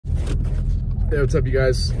Hey, what's up, you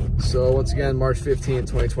guys? So once again, March 15th,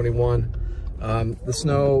 2021. The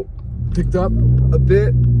snow picked up a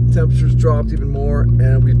bit, temperatures dropped even more,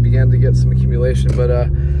 and we began to get some accumulation. But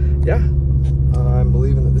yeah, I'm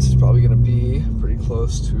believing that this is probably going to be pretty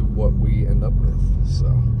close to what we end up with.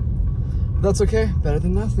 So that's okay. Better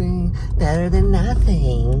than nothing. Better than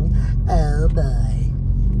nothing. Oh boy.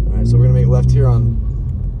 All right, so we're gonna make left here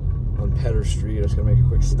on Petter Street. I'm just gonna make a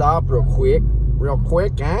quick stop, real quick,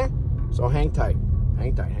 huh? So hang tight.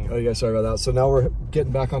 Oh, you guys, sorry about that. So now we're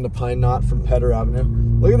getting back onto Pine Knot from Petter Avenue.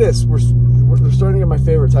 Look at this. We're starting to get my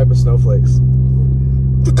favorite type of snowflakes.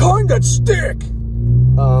 The kind that stick.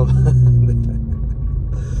 Oh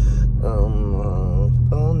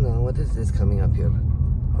no, what is this coming up here?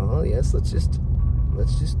 Oh yes, let's just,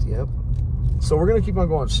 yep. So we're gonna keep on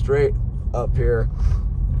going straight up here.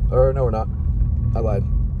 Or no, we're not. I lied.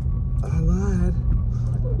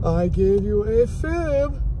 I gave you a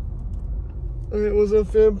fib. It was a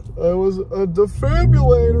fib. I was a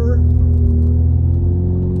defibrillator.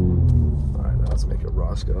 All right, now let's make it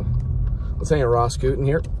Roscoe. Let's hang a Roscootin'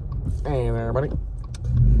 here. Hey there, everybody.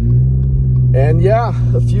 And yeah,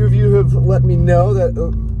 a few of you have let me know that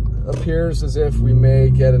it appears as if we may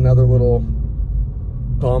get another little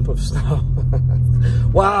bump of snow.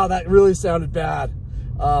 Wow, that really sounded bad.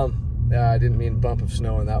 Yeah, I didn't mean bump of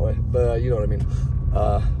snow in that way, but you know what I mean.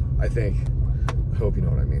 I think. I hope you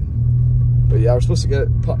know what I mean. But yeah, we're supposed to get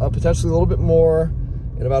potentially a little bit more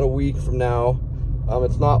in about a week from now.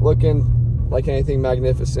 It's not looking like anything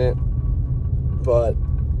magnificent, but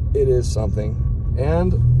it is something.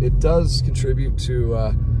 And it does contribute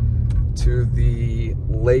to the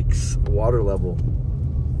lake's water level.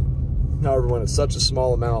 However, when it's such a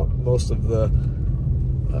small amount, most of the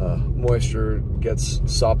moisture gets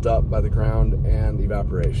sopped up by the ground and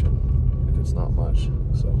evaporation, if it's not much.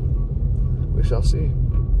 So we shall see.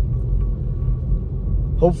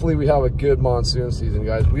 Hopefully we have a good monsoon season,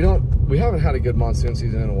 guys. We haven't had a good monsoon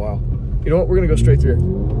season in a while. You know what? We're gonna go straight through here.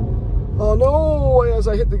 Oh no, as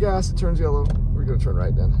I hit the gas, it turns yellow. We're gonna turn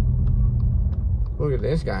right then. Look at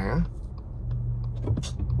this guy, huh?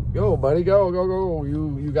 Go, buddy, go.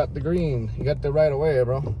 You got the green. You got the right away,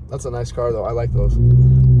 bro. That's a nice car, though. I like those.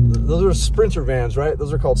 Those are Sprinter vans, right?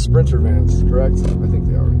 Those are called Sprinter vans, correct? I think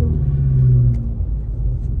they are.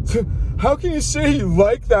 How can you say you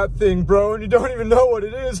like that thing, bro, and you don't even know what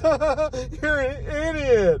it is? You're an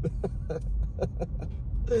idiot.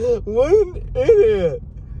 What an idiot.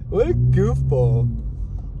 What a goofball.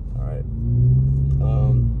 All right.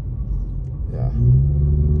 Yeah.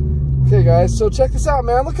 Okay, guys, so check this out,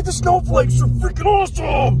 man. Look at the snowflakes. They're freaking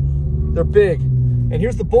awesome. They're big. And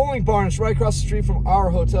here's the bowling barn. It's right across the street from our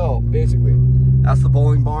hotel, basically. That's the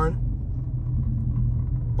bowling barn.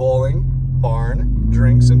 Bowling barn,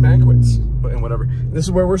 drinks, and banquets, and whatever. This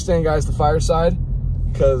is where we're staying, guys, the fireside,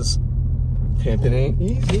 because pimping ain't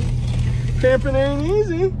easy. Pimping ain't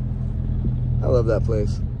easy. I love that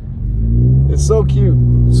place. It's so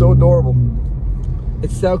cute, so adorable.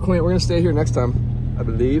 It's so quaint. We're gonna stay here next time, I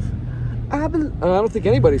believe. I don't think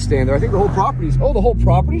anybody's staying there. I think the whole property's, oh, the whole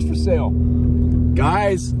property's for sale.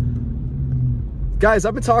 Guys,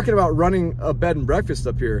 I've been talking about running a bed and breakfast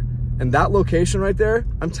up here. And that location right there,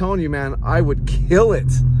 I'm telling you, man, I would kill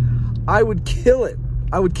it. I would kill it.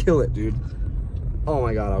 I would kill it, dude. Oh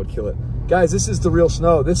my God, I would kill it. Guys, this is the real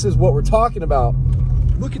snow. This is what we're talking about.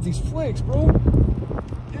 Look at these flakes, bro.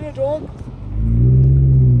 Yeah, dog.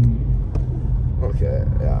 Okay,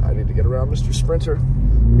 yeah, I need to get around Mr. Sprinter.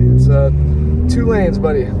 It's 2 lanes,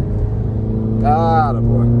 buddy.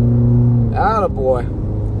 Attaboy. Attaboy.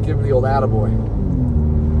 Give me the old attaboy.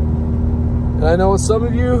 And I know some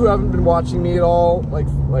of you who haven't been watching me at all, like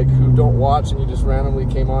who don't watch and you just randomly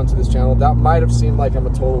came onto this channel, that might have seemed like I'm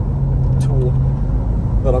a total tool,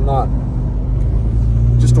 but I'm not.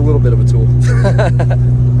 Just a little bit of a tool.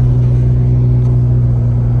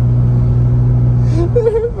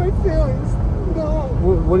 My feelings. No.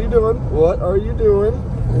 What are you doing? What are you doing?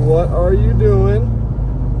 What are you doing?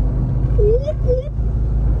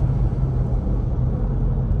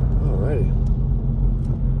 Alrighty.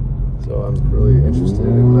 So I'm really interested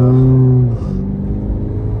in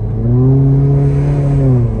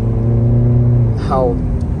how,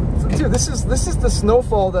 dude, this is the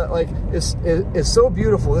snowfall that like is so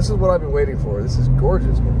beautiful. This is what I've been waiting for. This is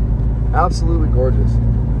gorgeous, man. Absolutely gorgeous.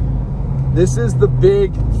 This is the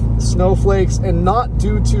big snowflakes, and not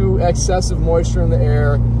due to excessive moisture in the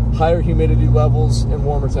air, higher humidity levels, and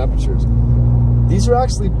warmer temperatures. These are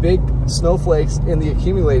actually big snowflakes in the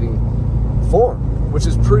accumulating form, which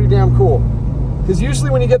is pretty damn cool. Because usually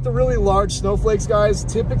when you get the really large snowflakes, guys,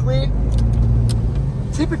 typically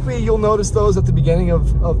typically you'll notice those at the beginning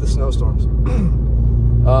of the snowstorms.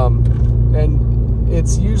 And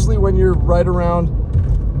it's usually when you're right around,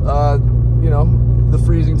 you know, the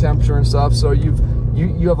freezing temperature and stuff. So you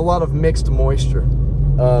have a lot of mixed moisture.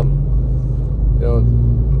 You know,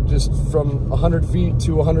 just from 100 feet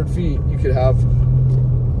to 100 feet, you could have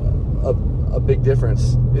a big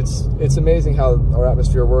difference. It's amazing how our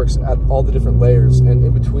atmosphere works at all the different layers, and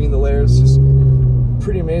in between the layers, just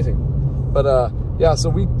pretty amazing. But yeah, so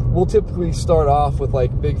we'll typically start off with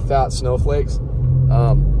like big fat snowflakes,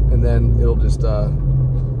 and then it'll just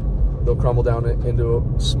they'll crumble down into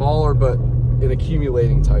a smaller but an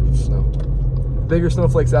accumulating type of snow. Bigger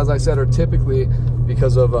snowflakes, as I said, are typically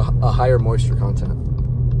because of a higher moisture content.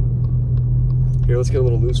 Here, let's get a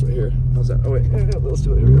little loose right here. How's that? Oh wait, yeah, let's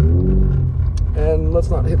do it. Here we go. And let's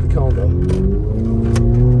not hit the cone though.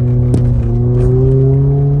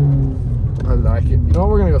 I like it. You know what?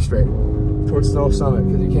 We're gonna go straight towards Snow Summit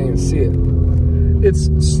because you can't even see it. It's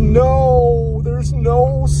snow. There's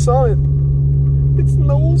no summit. It's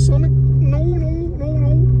no summit. No.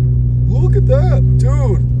 Look at that,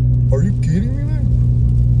 dude. Are you kidding me, man?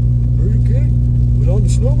 Are you kidding? We're on the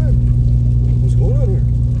snow, man. What's going on here?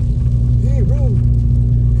 Hey, bro.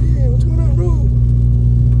 Hey, what's going on, bro?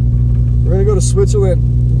 We're gonna go to Switzerland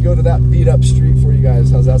and go to that beat up street for you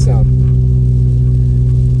guys. How's that sound?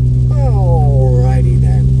 Alrighty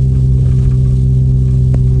then.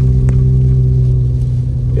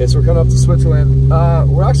 Yeah, so we're coming up to Switzerland.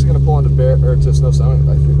 We're actually gonna pull into to Snow Summit,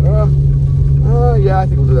 I think. Yeah, I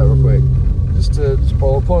think we'll do that real quick. Just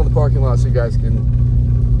pull in the parking lot so you guys can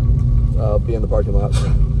be in the parking lot.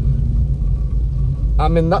 I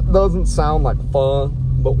mean, that doesn't sound like fun,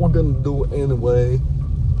 but we're gonna do it anyway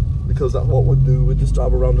because that's what we do. We just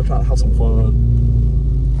drive around to try to have some fun.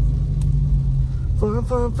 Fun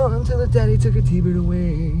till the daddy took a T-bird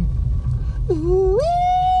away. Ooh,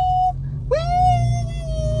 wee,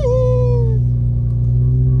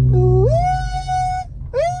 ooh,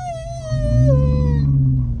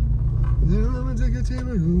 I'ma take a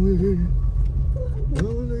T-bird away.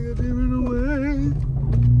 I'ma take a T-bird away.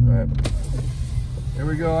 All right. Here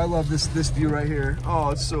we go. I love this view right here.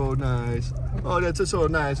 Oh, it's so nice. Oh, that's so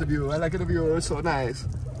nice a view. I like the view. It's so nice.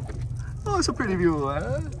 Oh, it's a pretty view,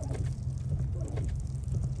 huh?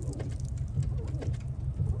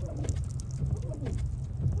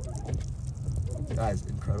 Guys,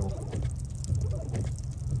 incredible.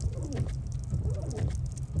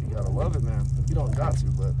 You gotta love it, man. You don't got to,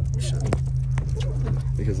 but you should.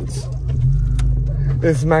 Because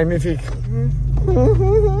it's magnifique.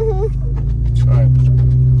 Alright.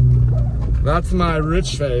 That's my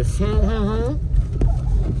rich face.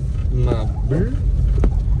 My beard.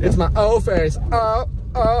 It's my old face. Oh.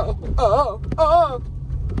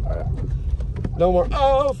 Alright. No more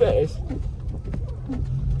old face.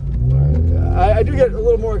 I do get a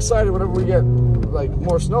little more excited whenever we get like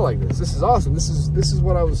more snow like this. This is awesome. This is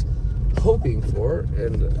what I was hoping for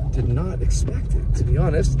and did not expect it, to be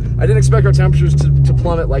honest. I didn't expect our temperatures to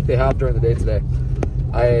plummet like they have during the day today.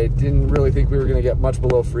 I didn't really think we were going to get much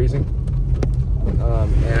below freezing.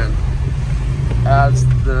 And as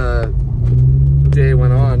the day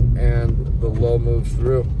went on and the low moved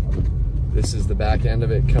through, this is the back end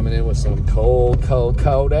of it coming in with some cold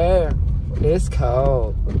air. It's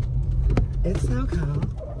cold. It's so cold.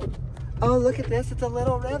 Oh, look at this. It's a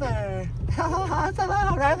little river. It's a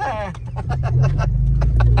little river.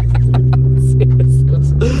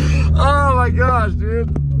 Oh my gosh, dude.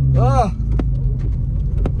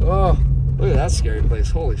 Oh, look at that scary place.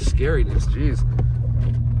 Holy scariness, jeez.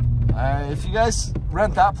 If you guys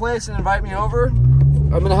rent that place and invite me over, I'm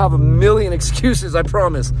gonna have a million excuses, I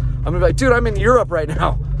promise. I'm gonna be like, dude, I'm in Europe right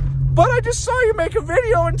now. But I just saw you make a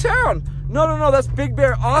video in town. No, that's Big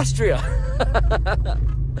Bear, Austria.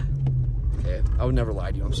 Okay, I would never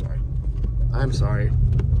lie to you, I'm sorry. I'm sorry.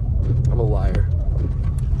 I'm a liar.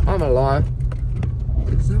 I'm a liar.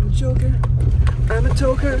 'Cause I'm a joker, I'm a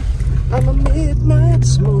toker, I'm a midnight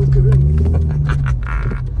smoker.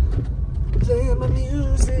 Playing my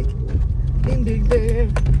music in Big Bear.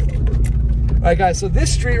 Alright guys, so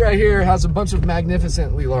this street right here has a bunch of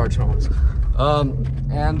magnificently large homes.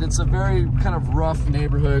 And it's a very kind of rough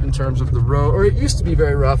neighborhood in terms of the road, or it used to be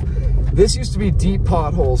very rough. This used to be deep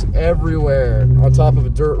potholes everywhere on top of a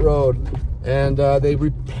dirt road. And they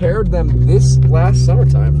repaired them this last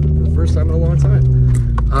summertime for the first time in a long time.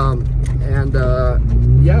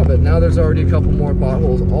 Yeah, but now there's already a couple more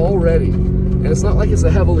potholes already. And it's not like it's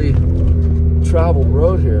a heavily traveled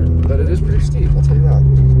road here, but it is pretty steep, I'll tell you that.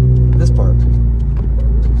 This part.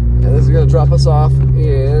 And this is gonna drop us off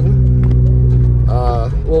in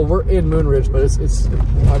well, we're in Moonridge, but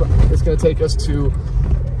it's gonna take us to,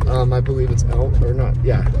 I believe it's Elm, or not,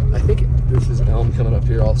 yeah, I think this is Elm coming up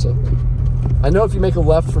here also. I know if you make a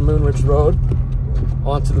left from Moonridge Road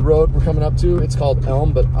onto the road we're coming up to, it's called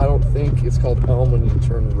Elm, but I don't think it's called Elm when you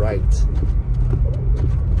turn right.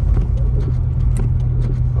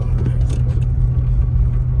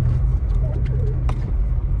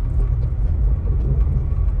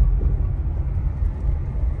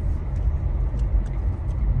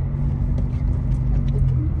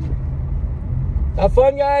 Have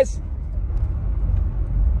fun, guys.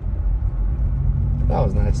 That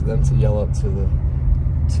was nice of them to yell up to the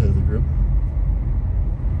group.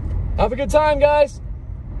 Have a good time, guys.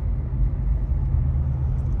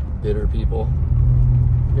 Bitter people.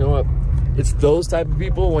 You know what? It's those type of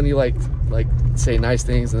people when you like say nice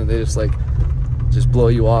things and then they just blow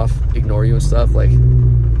you off, ignore you and stuff. Like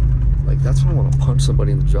that's when I want to punch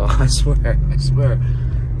somebody in the jaw. I swear.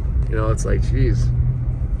 You know, it's like, geez.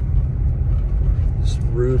 Just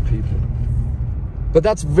rude people. But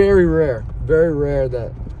that's very rare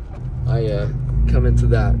that I come into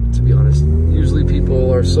that, to be honest. Usually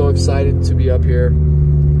people are so excited to be up here,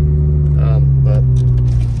 but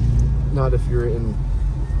not if you're an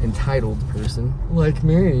entitled person like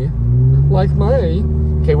me.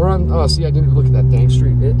 Okay, we're on, oh, see, I didn't look at that dang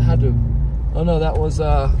street. It had to, oh no, that was,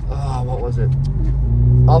 what was it?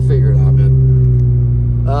 I'll figure it out,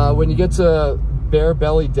 man. When you get to Bear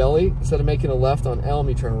Belly Deli, instead of making a left on Elm,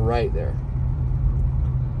 you turn right there.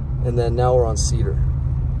 And then now we're on Cedar.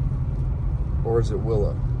 Or is it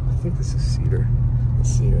Willow? I think this is Cedar. Let's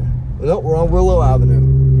see here. No, we're on Willow Avenue.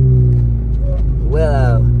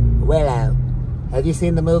 Willow. Have you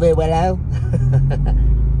seen the movie Willow?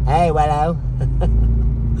 Hey, Willow.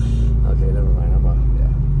 Okay, never mind.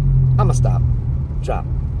 I'm a stop. Chop.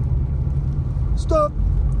 Stop.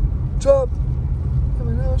 Chop.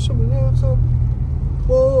 Stop.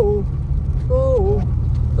 Whoa, whoa,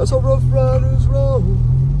 that's how Rough Riders roll.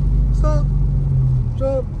 Stop,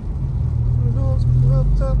 jump,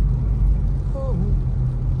 stop. Oh,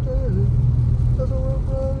 that's how Rough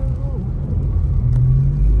Riders roll.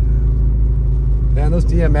 Man, those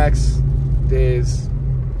DMX days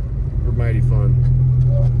were mighty fun.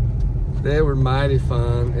 They were mighty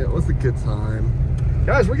fun. It was a good time.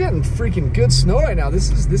 Guys, we're getting freaking good snow right now. This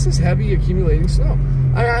is heavy accumulating snow.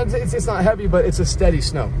 I mean, it's not heavy, but it's a steady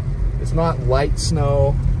snow. It's not light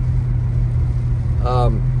snow.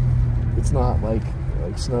 It's not like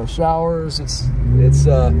snow showers. It's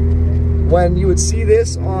when you would see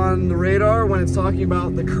this on the radar when it's talking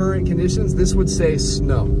about the current conditions, this would say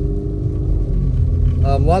snow.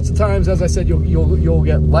 Lots of times, as I said, you'll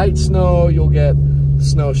get light snow, you'll get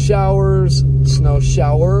snow showers, snow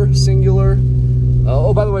shower singular.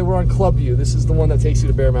 Oh, by the way, we're on Club View. This is the one that takes you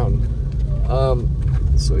to Bear Mountain.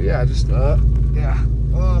 So yeah, just yeah.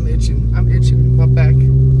 Oh, I'm itching. My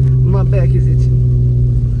back is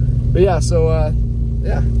itching. But yeah, so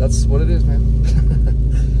yeah, that's what it is, man.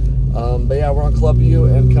 But yeah, we're on Club View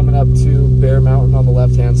and coming up to Bear Mountain on the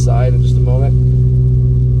left-hand side in just a moment.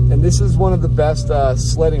 And this is one of the best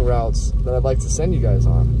sledding routes that I'd like to send you guys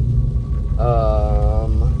on.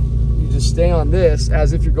 You just stay on this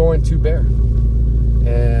as if you're going to Bear.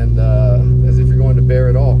 And as if you're going to Bear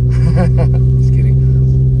at all. Just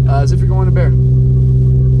kidding. As if you're going to Bear.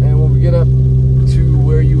 And when we get up to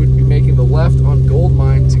where you would be making the left on Gold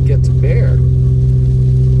Mine to get to Bear,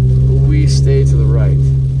 we stay to the right.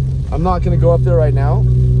 I'm not going to go up there right now,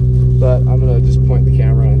 but I'm going to just point the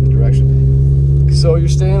camera in the direction. So you're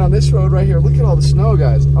staying on this road right here. Look at all the snow,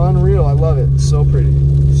 guys. Unreal. I love it. It's so pretty.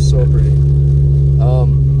 So pretty.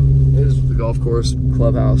 There's the golf course,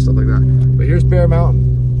 clubhouse, stuff like that. But here's Bear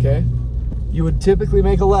Mountain, okay? You would typically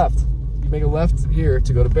make a left. You make a left here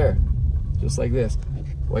to go to Bear, just like this,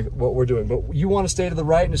 like what we're doing. But you want to stay to the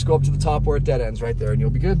right and just go up to the top where it dead ends right there, and you'll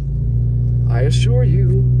be good. I assure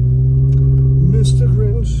you, Mr.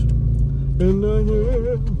 Grinch, and I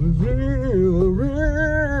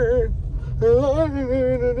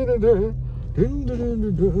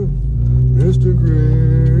Mr.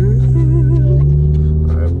 Grinch.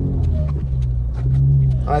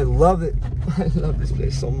 I love it. I love this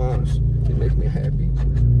place so much. It makes me happy.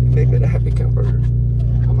 It makes me a happy camper.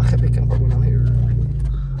 I'm a happy camper when I'm here.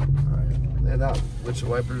 Alright. And that windshield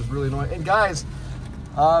wiper is really annoying. And guys,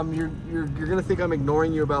 you're gonna think I'm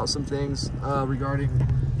ignoring you about some things regarding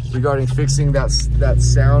fixing that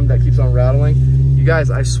sound that keeps on rattling. You guys,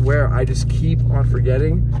 I swear, I just keep on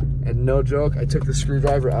forgetting. And no joke, I took the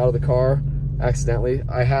screwdriver out of the car accidentally.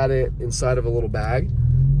 I had it inside of a little bag.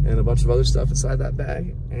 and a bunch of other stuff inside that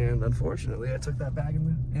bag. And unfortunately, I took that bag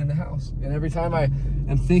in the house. And every time I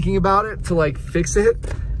am thinking about it to like fix it,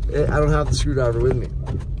 I don't have the screwdriver with me.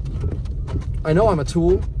 I know I'm a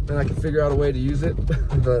tool and I can figure out a way to use it,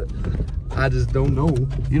 but I just don't know.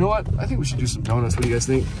 You know what? I think we should do some donuts. What do you guys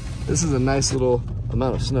think? This is a nice little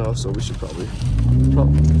amount of snow, so we should probably I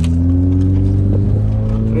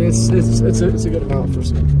mean, it's a good amount for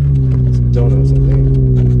some donuts, I think.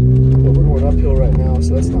 But we're going uphill right now,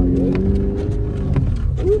 so that's not good.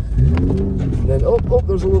 And then oh,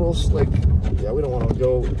 there's a little like, yeah, we don't want to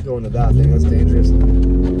go into that thing. That's dangerous.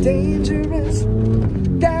 Dangerous.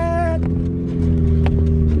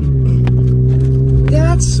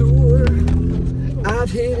 That sewer,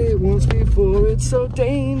 I've hit it once before. It's so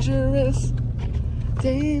dangerous,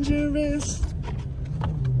 dangerous.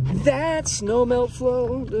 That snow melt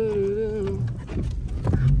flow.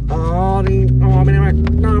 Alright,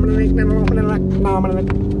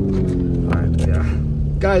 yeah.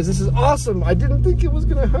 Guys, this is awesome. I didn't think it was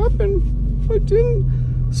gonna happen. I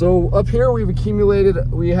didn't. So up here we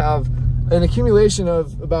have an accumulation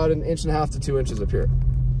of about 1.5 to 2 inches up here.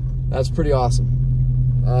 That's pretty awesome.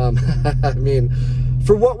 I mean,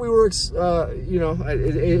 for what we were, you know,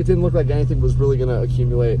 it didn't look like anything was really going to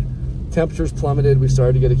accumulate. Temperatures plummeted. We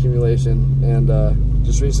started to get accumulation, and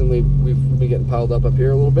just recently we've been getting piled up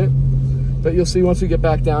here a little bit. But you'll see once we get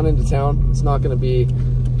back down into town, it's not going to be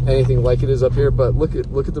anything like it is up here. But look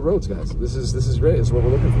at the roads, guys. This is great. This is what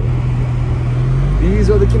we're looking for.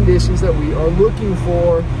 These are the conditions that we are looking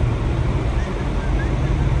for.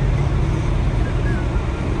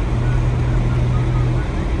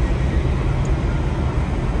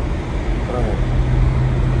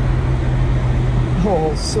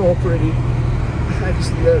 Oh, so pretty. I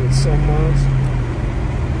just love it so much.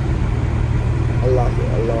 I like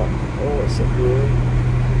it a lot. Oh, it's so good.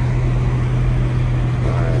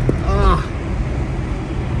 Alright.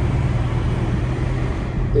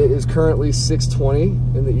 It is currently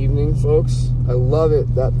 6:20 in the evening, folks. I love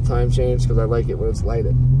it, that time change, because I like it when it's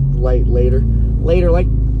later. Lighter light.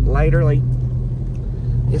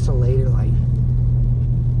 It's a later light.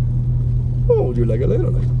 Oh, you like a later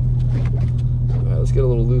light? Alright, let's get a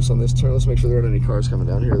little loose on this turn. Let's make sure there aren't any cars coming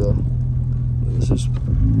down here, though. This is...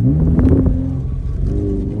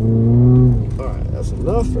 Alright, that's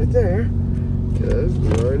enough right there, because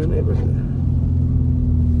we're in a neighborhood.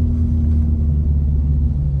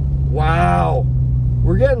 Wow!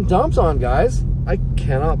 We're getting dumped on, guys. I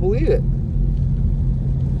cannot believe it.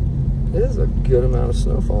 It is a good amount of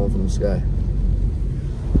snow falling from the sky.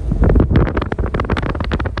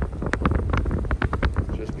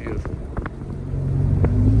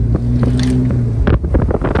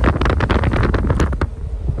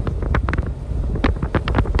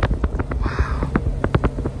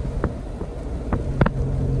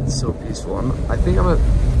 So peaceful. I think I'm gonna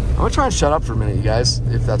try and shut up for a minute, you guys,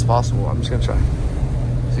 if that's possible. I'm just gonna try.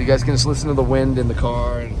 So you guys can just listen to the wind in the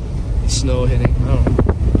car and the snow hitting. I don't know.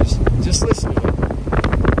 Just listen to it.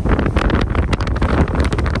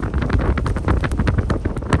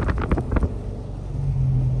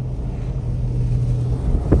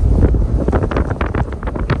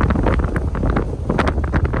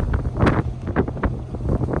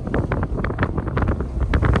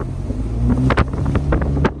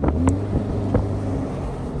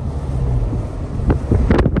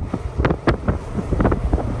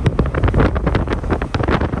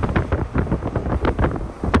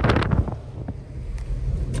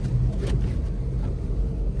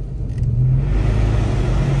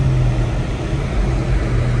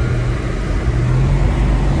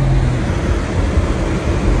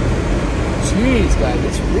 Jeez, guys,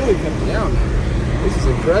 it's really coming down. This is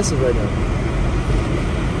impressive right now.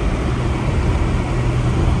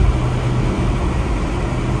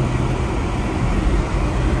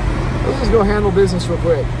 Let's just go handle business real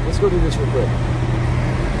quick. Let's go do this real quick.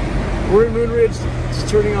 We're in Moonridge, just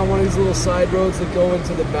turning on one of these little side roads that go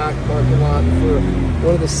into the back parking lot for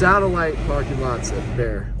one of the satellite parking lots at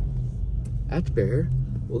Bear. At Bear?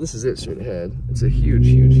 Well, this is it straight ahead. It's a huge,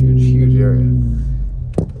 huge, huge, huge area.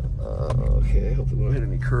 Okay, hopefully we don't hit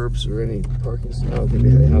any curbs or any parking spots. I think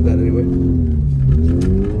they have that anyway.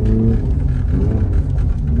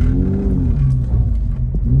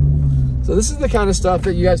 So this is the kind of stuff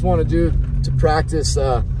that you guys want to do to practice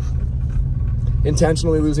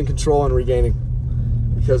intentionally losing control and regaining,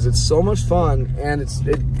 because it's so much fun, and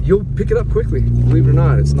you'll pick it up quickly. Believe it or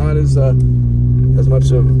not, it's not as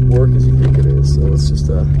much of work as you think it is. So let's just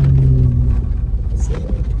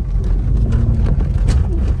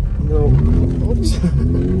no. Oops.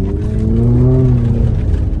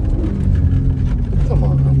 Come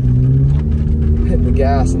on. Hitting the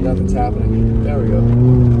gas and nothing's happening. There we go.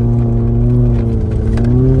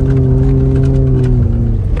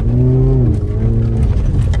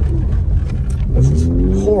 This is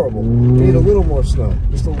horrible. We need a little more snow,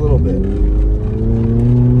 just a little bit.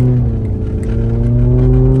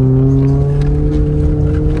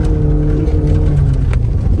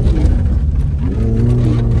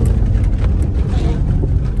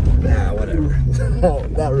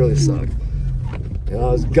 That really sucked. You know,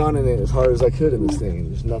 I was gunning it as hard as I could in this thing,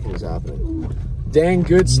 and just nothing was happening. Dang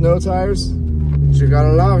good snow tires. You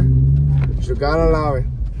gotta allow it. You gotta allow it.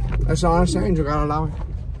 That's all I'm saying. You gotta allow it.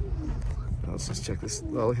 Oh, let's just check this.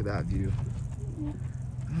 Oh, look at that view.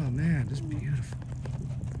 Oh man, just beautiful.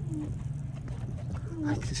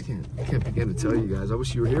 I just can't begin to tell you guys. I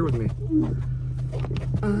wish you were here with me.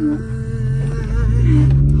 I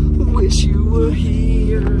wish you were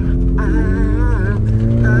here. I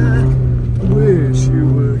wish you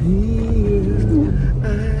were here.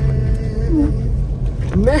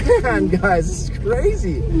 Man, guys, this is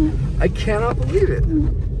crazy. I cannot believe it.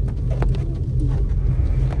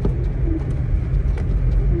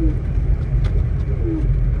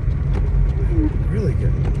 Really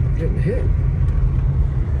getting hit.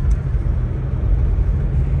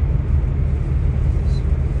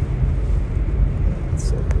 That's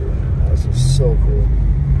so cool. This is so cool.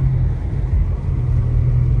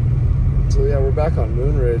 So yeah, we're back on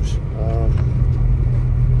Moon Ridge.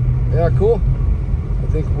 Yeah, cool. I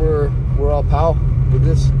think we're all pow with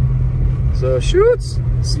this. So shoots.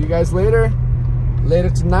 See you guys later. Later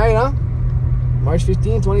tonight, huh? March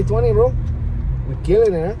 15, 2020, bro. We're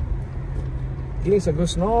killing it, huh? Getting some good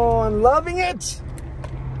snow. I'm loving it.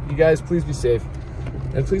 You guys, please be safe.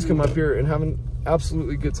 And please come up here and have an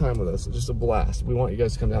absolutely good time with us. It's just a blast. We want you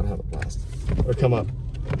guys to come down and have a blast. Or come up.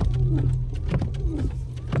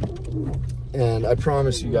 And I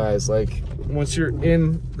promise you guys, like, once you're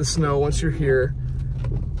in the snow, once you're here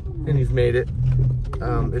and you've made it,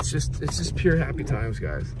 it's just pure happy times,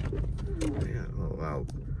 guys. Yeah, oh wow,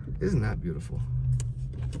 isn't that beautiful?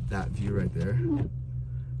 That view right there.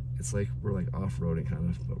 It's like we're like off-roading kind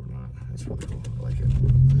of, but we're not. That's really cool. I like it.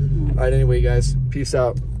 All right, anyway, guys, peace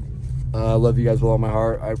out. I love you guys with all my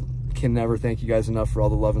heart. I can never thank you guys enough for all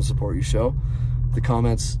the love and support you show. The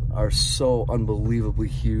comments are so unbelievably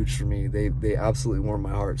huge for me. They absolutely warm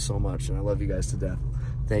my heart so much, and I love you guys to death.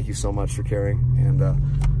 Thank you so much for caring, and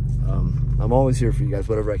I'm always here for you guys,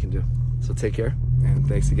 whatever I can do. So take care, and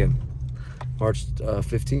thanks again. March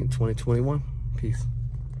 15th, 2021. Peace.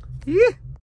 Yeah.